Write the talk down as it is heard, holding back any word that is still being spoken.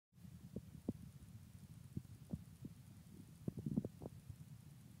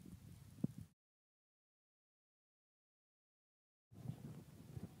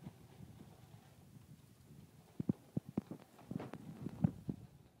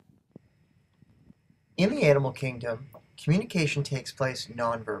In the animal kingdom, communication takes place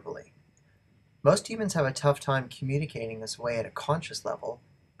non-verbally. Most humans have a tough time communicating this way at a conscious level,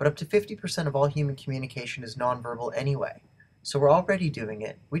 but up to 50% of all human communication is non-verbal anyway. So we're already doing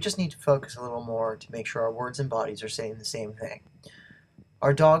it, we just need to focus a little more to make sure our words and bodies are saying the same thing.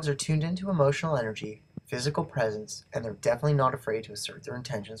 Our dogs are tuned into emotional energy, physical presence, and they're definitely not afraid to assert their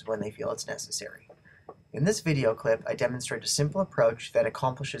intentions when they feel it's necessary. In this video clip, I demonstrate a simple approach that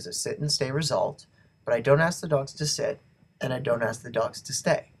accomplishes a sit and stay result, but I don't ask the dogs to sit, and I don't ask the dogs to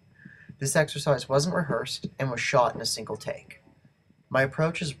stay. This exercise wasn't rehearsed and was shot in a single take. My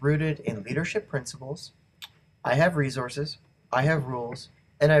approach is rooted in leadership principles. I have resources, I have rules,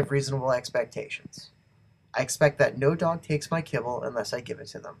 and I have reasonable expectations. I expect that no dog takes my kibble unless I give it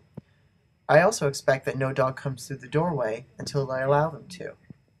to them. I also expect that no dog comes through the doorway until I allow them to.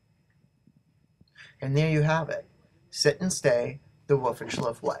 And there you have it. Sit and stay the Wolf and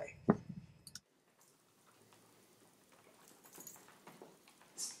Schliff way.